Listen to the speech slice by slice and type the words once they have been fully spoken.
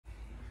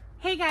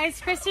Hey guys,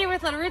 Christy here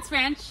with Little Roots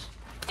Ranch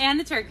and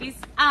the turkeys.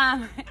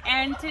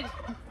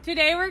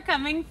 Today we're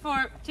coming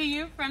to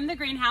you from the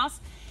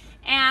greenhouse,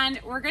 and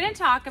we're going to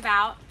talk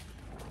about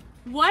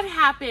what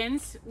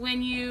happens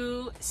when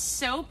you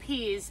sow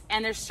peas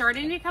and they're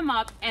starting to come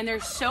up and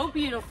they're so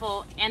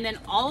beautiful, and then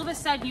all of a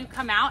sudden you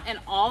come out and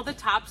all the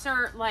tops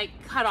are like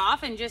cut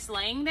off and just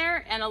laying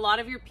there, and a lot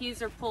of your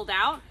peas are pulled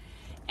out.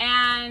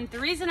 And the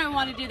reason I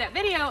want to do that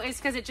video is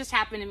because it just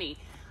happened to me.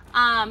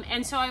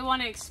 And so I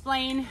want to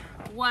explain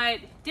what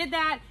did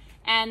that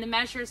and the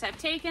measures I've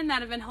taken that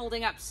have been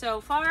holding up so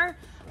far,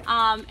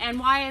 and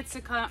why it's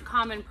a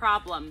common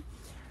problem.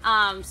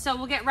 So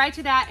we'll get right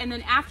to that, and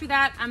then after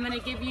that I'm going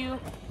to give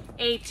you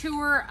a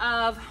tour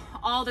of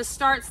all the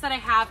starts that I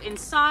have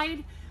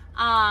inside,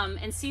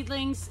 and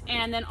seedlings,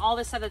 and then all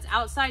the stuff that's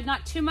outside.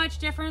 Not too much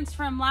difference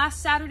from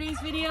last Saturday's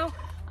video,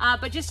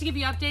 but just to give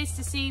you updates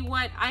to see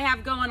what I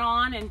have going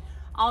on and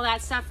all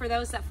that stuff for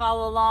those that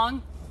follow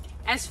along.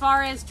 As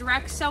far as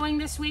direct sowing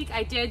this week,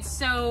 I did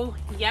sow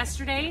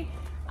yesterday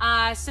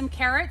some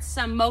carrots,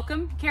 some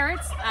mokum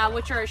carrots,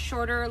 which are a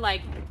shorter,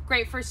 like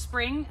great for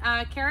spring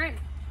carrot,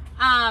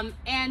 and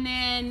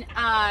then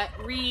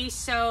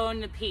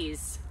re-sown the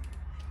peas.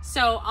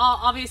 So I'll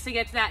obviously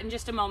get to that in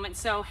just a moment,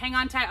 so hang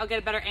on tight, I'll get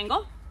a better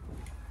angle.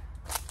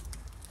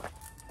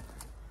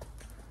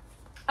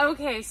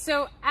 Okay,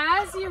 so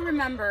as you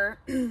remember,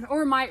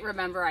 or might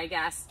remember I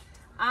guess,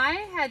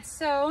 I had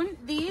sown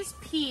these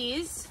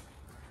peas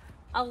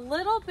a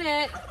little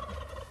bit,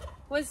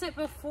 was it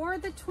before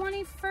the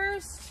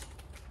 21st,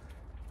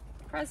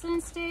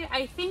 President's Day?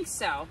 I think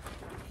so.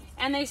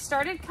 And they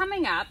started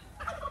coming up,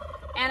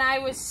 and I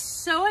was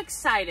so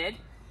excited,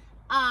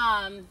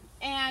 and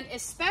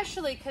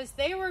especially because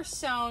they were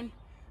sown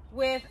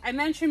with, I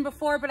mentioned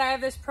before, but I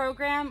have this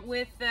program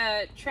with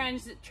the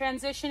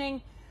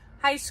transitioning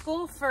high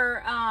school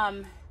for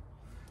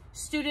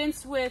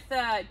students with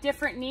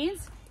different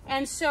needs,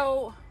 and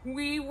so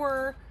we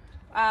were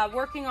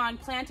working on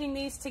planting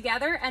these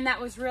together, and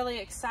that was really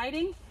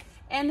exciting.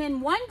 And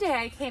then one day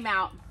I came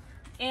out,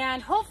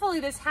 and hopefully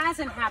this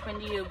hasn't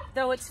happened to you,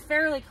 though it's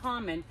fairly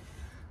common.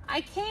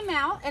 I came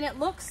out and it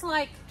looks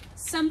like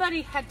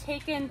somebody had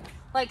taken,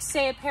 like,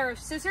 say, a pair of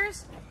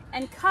scissors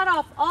and cut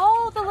off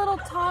all the little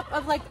top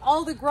of, like,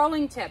 all the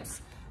growing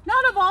tips.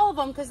 Not of all of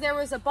them, because there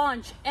was a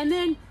bunch. And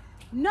then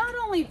not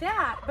only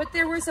that, but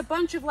there was a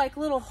bunch of like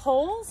little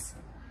holes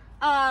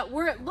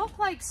where it looked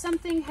like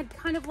something had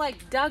kind of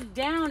like dug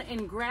down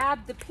and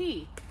grabbed the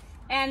pea.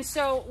 And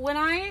so when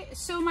I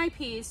sow my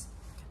peas,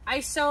 I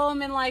sow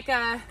them in like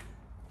a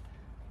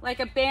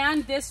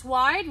band this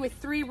wide with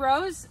 3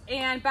 rows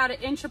and about 1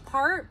 inch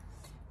apart.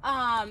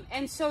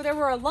 And so there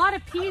were a lot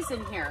of peas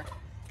in here.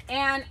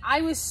 And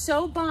I was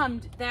so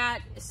bummed that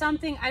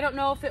something, I don't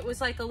know if it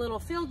was like a little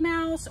field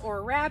mouse or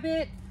a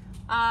rabbit,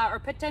 or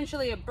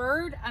potentially a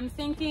bird. I'm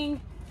thinking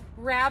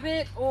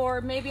rabbit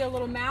or maybe a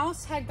little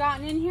mouse had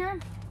gotten in here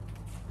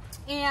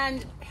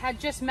and had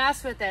just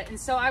messed with it. And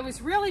so I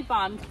was really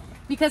bummed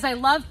because I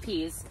love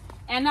peas,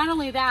 and not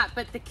only that,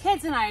 but the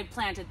kids and I had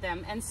planted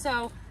them, and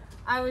so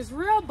I was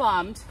real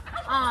bummed.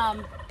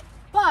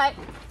 But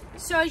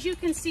so as you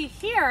can see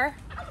here,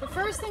 the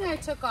first thing I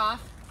took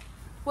off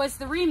was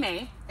the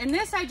remay, and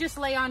this I just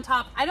lay on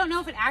top. I don't know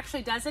if it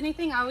actually does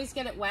anything. I always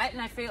get it wet,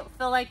 and I feel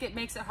like it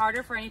makes it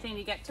harder for anything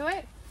to get to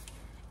it.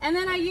 And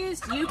then I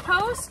used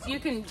U-post. You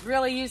can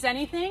really use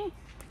anything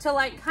to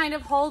like kind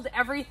of hold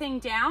everything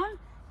down,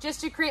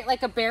 just to create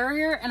like a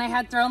barrier. And I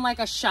had thrown like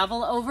a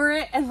shovel over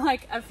it and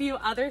like a few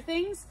other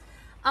things.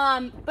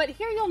 But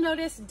here you'll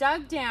notice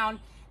dug down,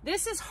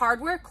 this is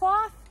hardware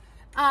cloth.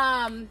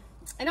 I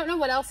don't know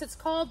what else it's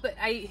called, but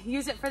I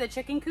use it for the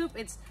chicken coop.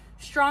 It's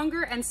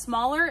stronger and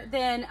smaller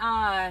than,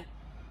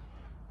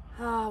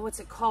 what's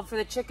it called for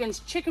the chickens?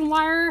 Chicken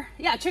wire?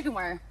 Yeah, chicken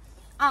wire.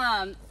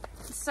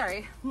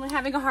 Sorry, I'm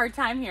having a hard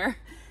time here.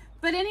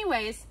 But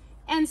anyways,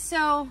 and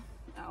so,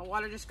 oh,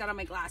 water just got on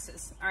my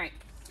glasses. All right.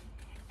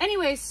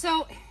 Anyways,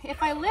 so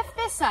if I lift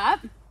this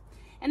up,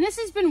 and this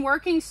has been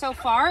working so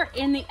far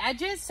in the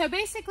edges. So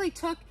basically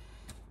took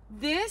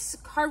this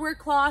hardware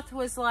cloth,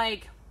 was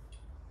like,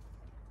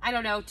 I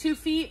don't know, 2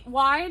 feet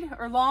wide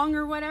or long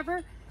or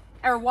whatever,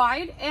 or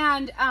wide.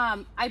 And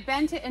I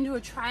bent it into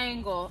a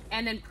triangle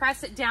and then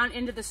press it down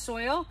into the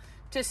soil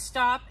to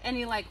stop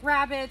any like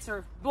rabbits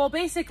or, well,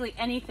 basically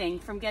anything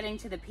from getting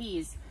to the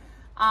peas.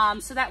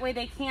 So that way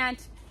they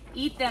can't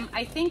eat them.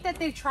 I think that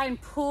they try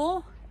and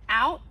pull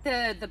out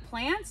the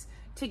plants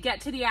to get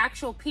to the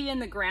actual pea in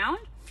the ground.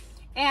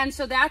 And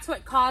so that's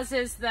what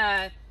causes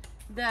the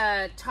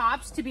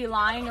tops to be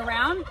lying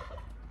around.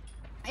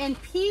 And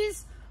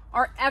peas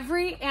are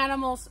every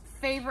animal's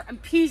favorite,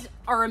 and peas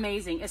are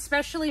amazing,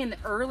 especially in the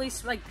early,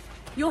 like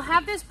you'll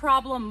have this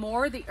problem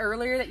more the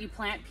earlier that you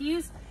plant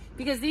peas,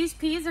 because these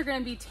peas are going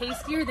to be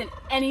tastier than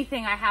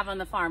anything I have on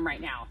the farm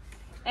right now.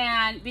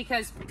 And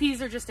because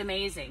peas are just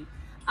amazing.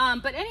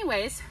 But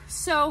anyways,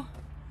 so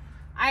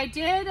I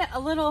did a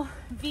little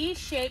V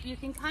shape. You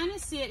can kind of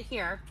see it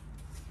here.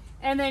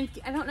 And then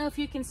I don't know if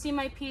you can see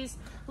my peas.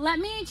 Let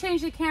me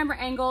change the camera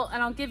angle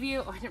and I'll give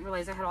you, oh, I didn't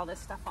realize I had all this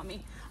stuff on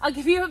me. I'll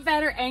give you a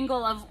better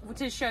angle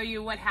to show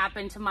you what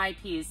happened to my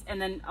peas,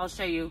 and then I'll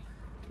show you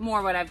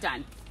more what I've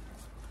done.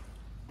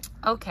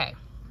 Okay,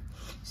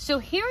 so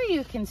here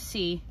you can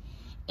see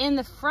in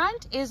the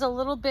front is a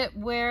little bit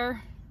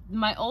where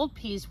my old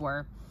peas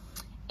were.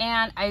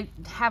 And I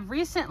have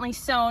recently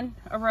sown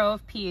a row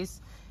of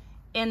peas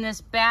in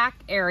this back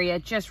area,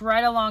 just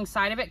right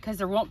alongside of it, because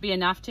there won't be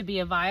enough to be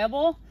a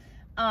viable.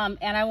 And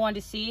I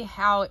wanted to see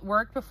how it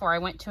worked before I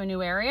went to a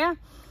new area.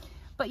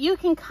 But you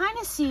can kind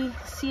of see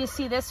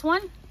this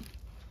one?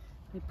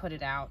 Let me put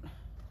it out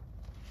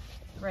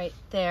right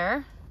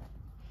there.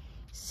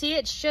 See,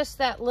 it's just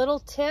that little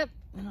tip.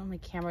 I don't have my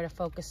camera to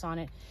focus on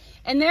it.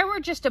 And there were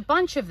just a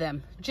bunch of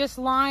them just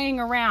lying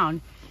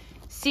around.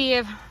 See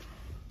if,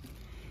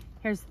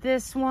 here's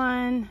this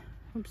one.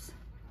 Oops.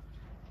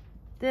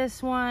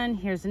 This one,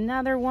 here's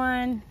another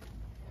one.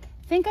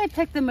 I think I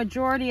picked the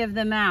majority of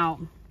them out.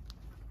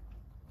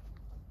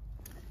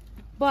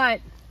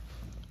 But,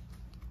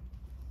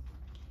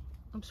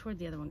 oops, where'd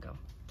the other one go?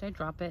 Did I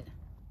drop it?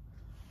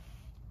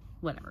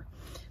 Whatever.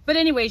 But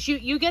anyways,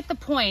 you get the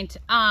point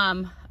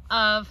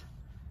of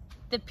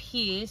the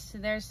peas. So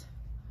there's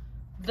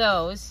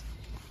those.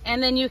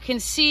 And then you can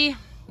see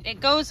it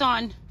goes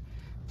on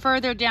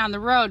further down the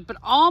road. But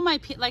all my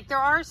peas, like there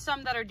are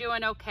some that are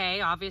doing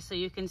okay. Obviously,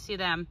 you can see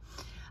them.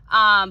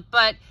 And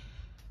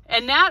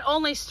that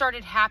only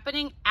started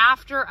happening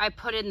after I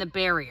put in the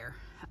barrier.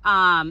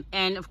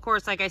 And of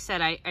course, like I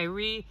said, I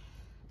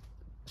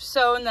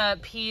re-sown the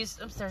peas.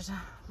 Oops, there's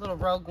a little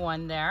rogue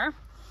one there.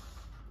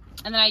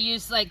 And then I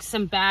used like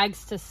some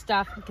bags to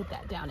stuff, get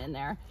that down in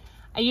there.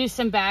 I used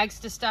some bags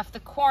to stuff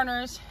the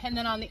corners. And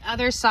then on the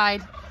other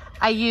side,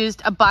 I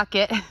used a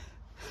bucket.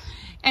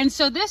 And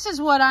so this is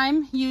what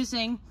I'm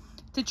using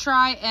to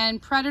try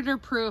and predator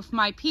proof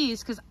my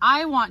peas, because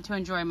I want to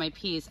enjoy my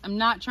peas. I'm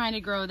not trying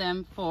to grow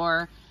them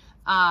for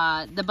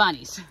the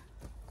bunnies.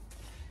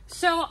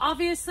 So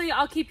obviously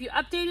I'll keep you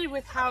updated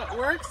with how it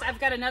works. I've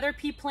got another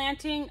pea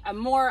planting, a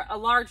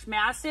large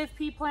massive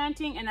pea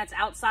planting, and that's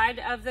outside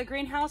of the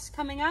greenhouse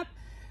coming up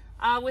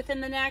within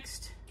the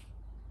next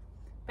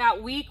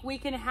about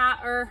week and a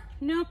half, or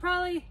no,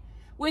 probably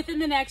within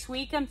the next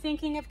week I'm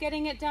thinking of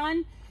getting it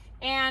done.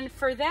 And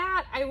for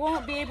that, I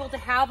won't be able to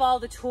have all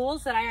the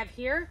tools that I have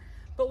here,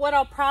 but what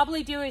I'll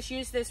probably do is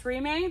use this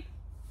remay.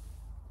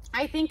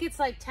 I think it's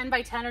like 10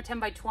 by 10 or 10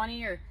 by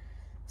 20 or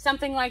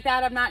something like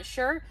that, I'm not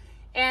sure.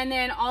 And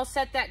then I'll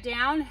set that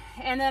down,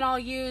 and then I'll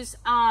use,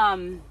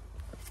 oh,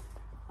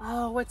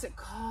 what's it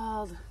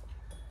called?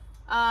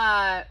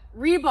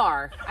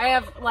 Rebar. I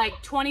have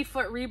like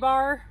 20-foot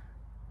rebar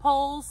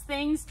poles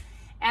things,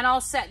 and I'll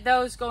set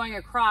those going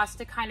across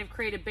to kind of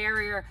create a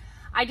barrier.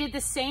 I did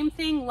the same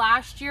thing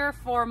last year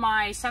for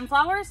my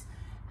sunflowers,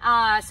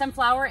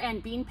 sunflower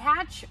and bean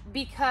patch,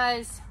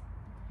 because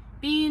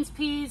beans,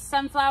 peas,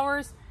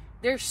 sunflowers,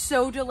 they're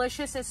so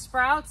delicious as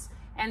sprouts.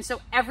 And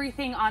so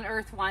everything on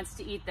earth wants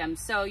to eat them.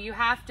 So you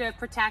have to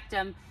protect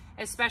them,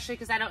 especially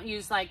because I don't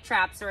use like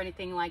traps or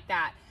anything like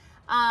that.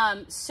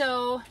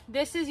 So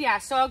this is, yeah,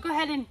 so I'll go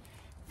ahead and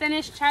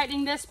finish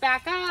tightening this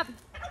back up.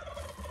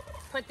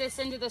 Put this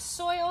into the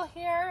soil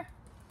here.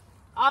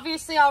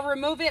 Obviously I'll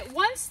remove it.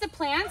 Once the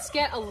plants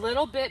get a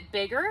little bit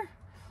bigger,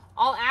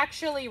 I'll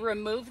actually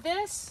remove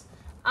this.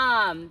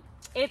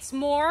 It's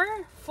more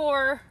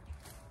for,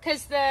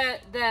 because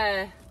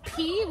the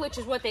pea, which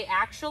is what they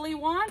actually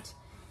want,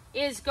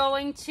 is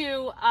going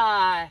to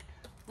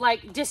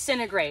like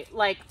disintegrate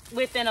like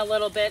within a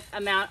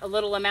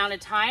little amount of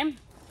time.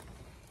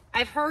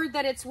 I've heard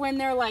that it's when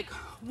they're like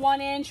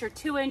 1 inch or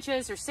 2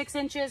 inches or 6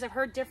 inches. I've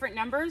heard different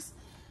numbers,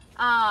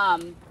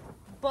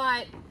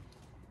 but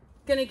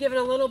gonna give it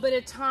a little bit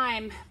of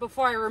time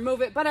before I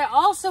remove it. But I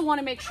also want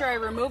to make sure I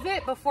remove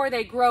it before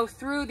they grow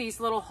through these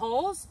little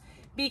holes,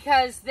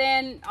 because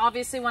then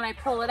obviously when I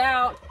pull it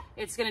out,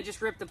 it's gonna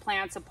just rip the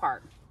plants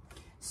apart.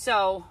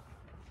 So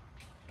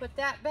put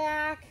that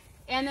back.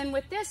 And then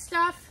with this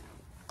stuff,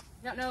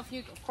 I don't know if you,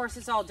 of course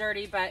it's all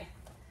dirty, but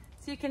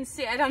so you can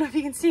see, I don't know if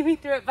you can see me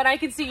through it, but I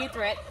can see you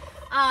through it.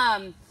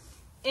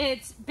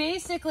 It's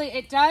basically,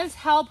 it does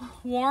help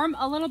warm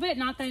a little bit,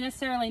 not that I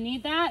necessarily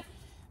need that.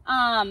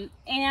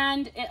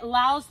 And it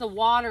allows the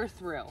water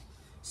through.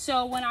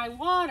 So when I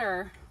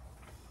water,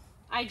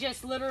 I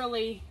just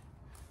literally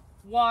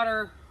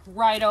water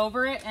right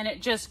over it and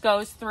it just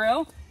goes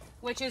through,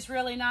 which is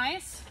really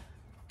nice.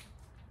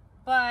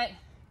 But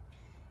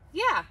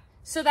yeah,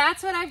 so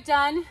that's what I've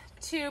done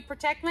to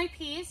protect my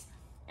peas,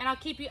 and I'll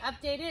keep you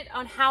updated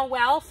on how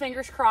well,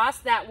 fingers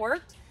crossed, that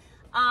worked.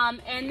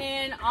 And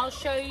then I'll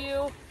show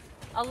you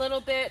a little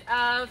bit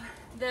of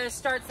the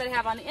starts that I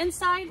have on the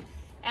inside,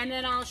 and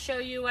then I'll show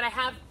you what I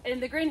have in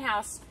the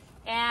greenhouse.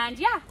 And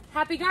yeah,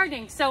 happy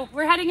gardening. So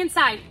we're heading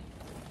inside.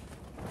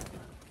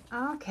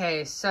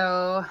 Okay,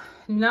 so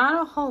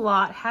not a whole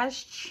lot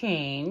has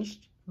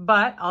changed,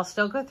 but I'll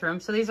still go through them.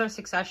 So these are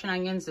succession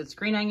onions. It's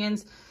green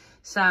onions,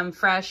 some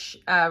fresh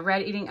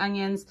red eating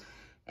onions,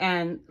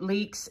 and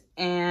leeks,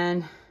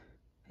 and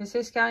Is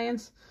it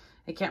scallions?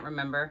 I can't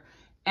remember.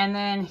 And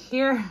then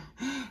here,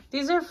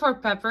 these are 4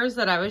 peppers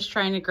that I was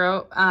trying to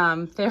grow.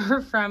 They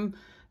were from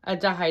a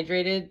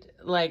dehydrated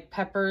like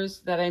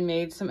peppers that I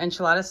made some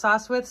enchilada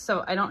sauce with.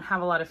 So I don't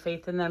have a lot of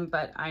faith in them,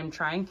 but I'm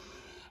trying.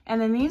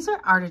 And then these are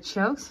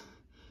artichokes.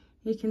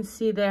 You can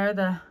see there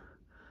the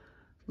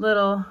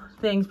little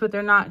things, but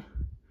they're not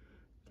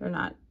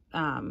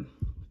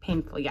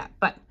painful yet.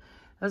 But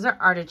those are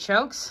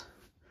artichokes.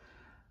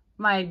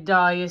 My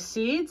dahlia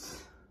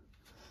seeds.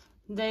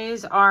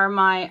 These are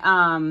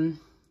my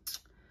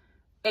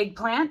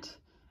eggplant,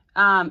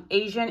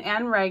 Asian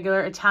and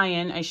regular,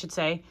 Italian, I should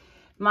say.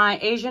 My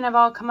Asian have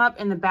all come up.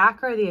 In the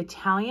back are the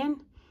Italian,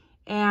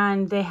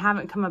 and they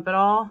haven't come up at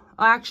all.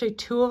 Oh, actually,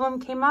 2 of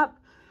them came up.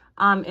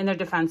 In their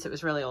defense, it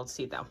was really old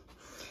seed though.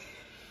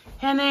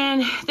 And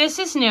then this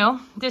is new.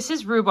 This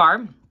is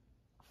rhubarb.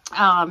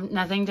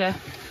 Nothing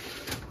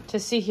to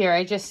see here.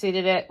 I just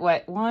seeded it,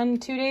 what, 1-2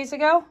 days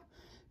ago?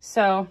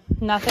 So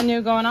nothing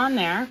new going on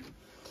there.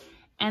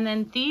 And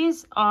then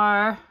these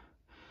are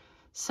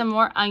some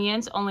more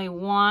onions. Only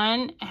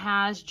one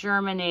has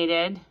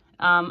germinated.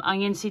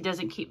 Onion seed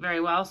doesn't keep very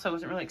well, so I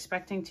wasn't really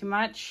expecting too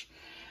much.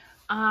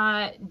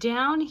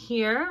 Down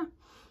here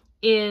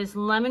is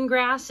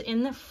lemongrass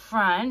in the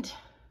front.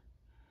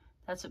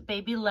 That's what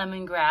baby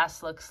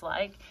lemongrass looks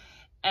like.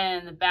 And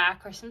in the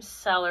back are some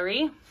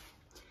celery.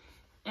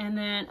 And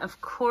then,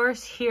 of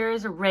course,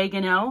 here's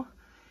oregano.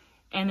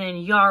 And then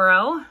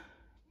yarrow,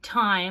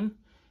 thyme,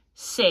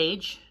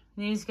 sage.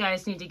 These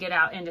guys need to get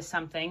out into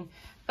something.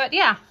 But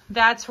yeah,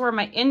 that's where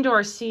my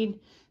indoor seed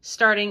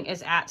starting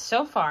is at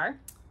so far.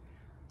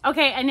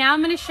 Okay, and now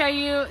I'm going to show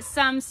you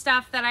some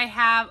stuff that I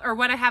have, or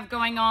what I have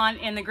going on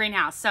in the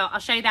greenhouse. So I'll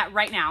show you that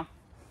right now.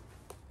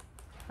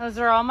 Those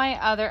are all my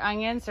other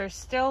onions. They're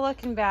still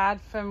looking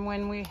bad from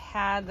when we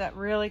had that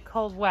really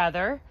cold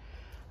weather.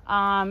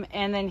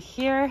 And then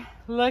here,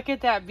 look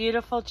at that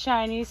beautiful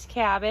Chinese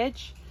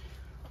cabbage.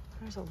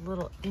 There's a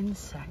little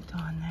insect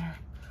on there.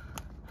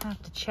 I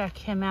have to check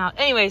him out.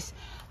 Anyways,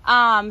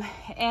 and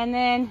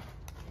then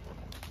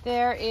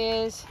there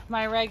is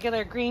my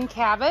regular green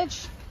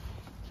cabbage.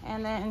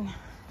 And then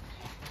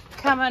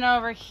coming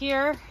over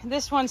here,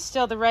 this one's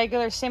still the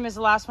regular, same as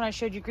the last one I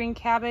showed you, green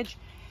cabbage.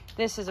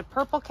 This is a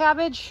purple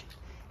cabbage.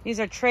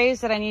 These are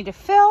trays that I need to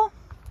fill.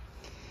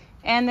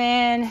 And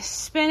then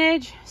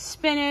spinach,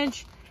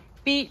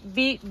 beet,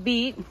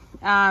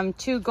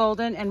 2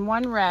 golden and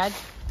 1 red.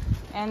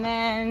 And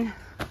then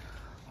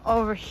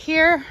over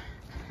here,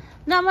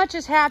 not much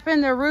has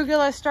happened. The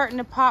arugula is starting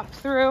to pop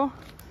through.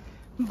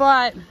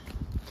 But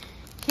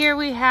here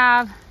we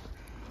have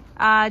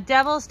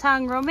devil's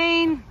tongue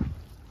romaine.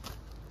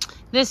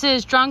 This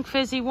is drunk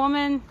frizzy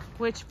woman,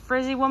 which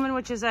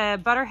is a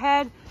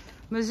butterhead.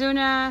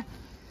 Mizuna,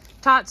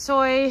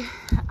 tatsoi,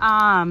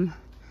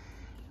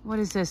 what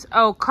is this?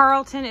 Oh,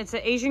 Carlton, it's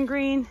an Asian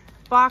green.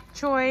 Bok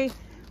choy.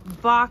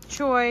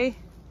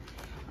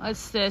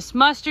 What's this?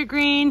 Mustard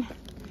green.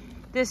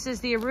 This is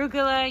the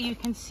arugula. You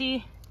can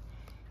see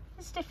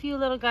just a few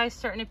little guys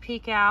starting to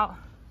peek out.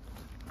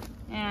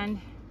 And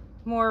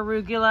more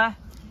arugula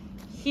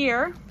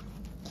here.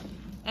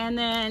 And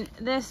then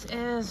this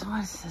is,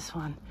 what's this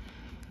one?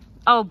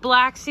 Oh,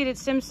 black seeded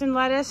Simpson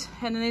lettuce.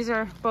 And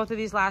then both of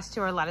these last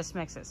 2 are lettuce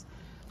mixes.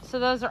 So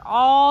those are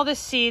all the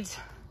seeds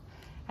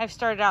I've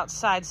started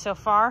outside so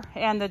far.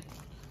 And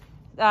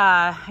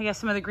I guess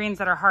some of the greens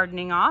that are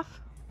hardening off.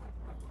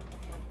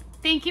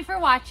 Thank you for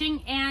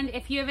watching. And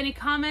if you have any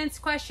comments,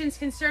 questions,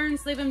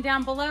 concerns, leave them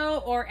down below,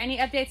 or any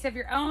updates of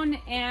your own.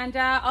 And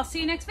I'll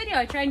see you next video.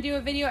 I try and do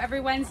a video every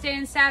Wednesday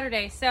and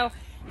Saturday. So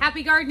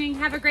happy gardening.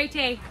 Have a great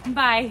day.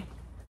 Bye.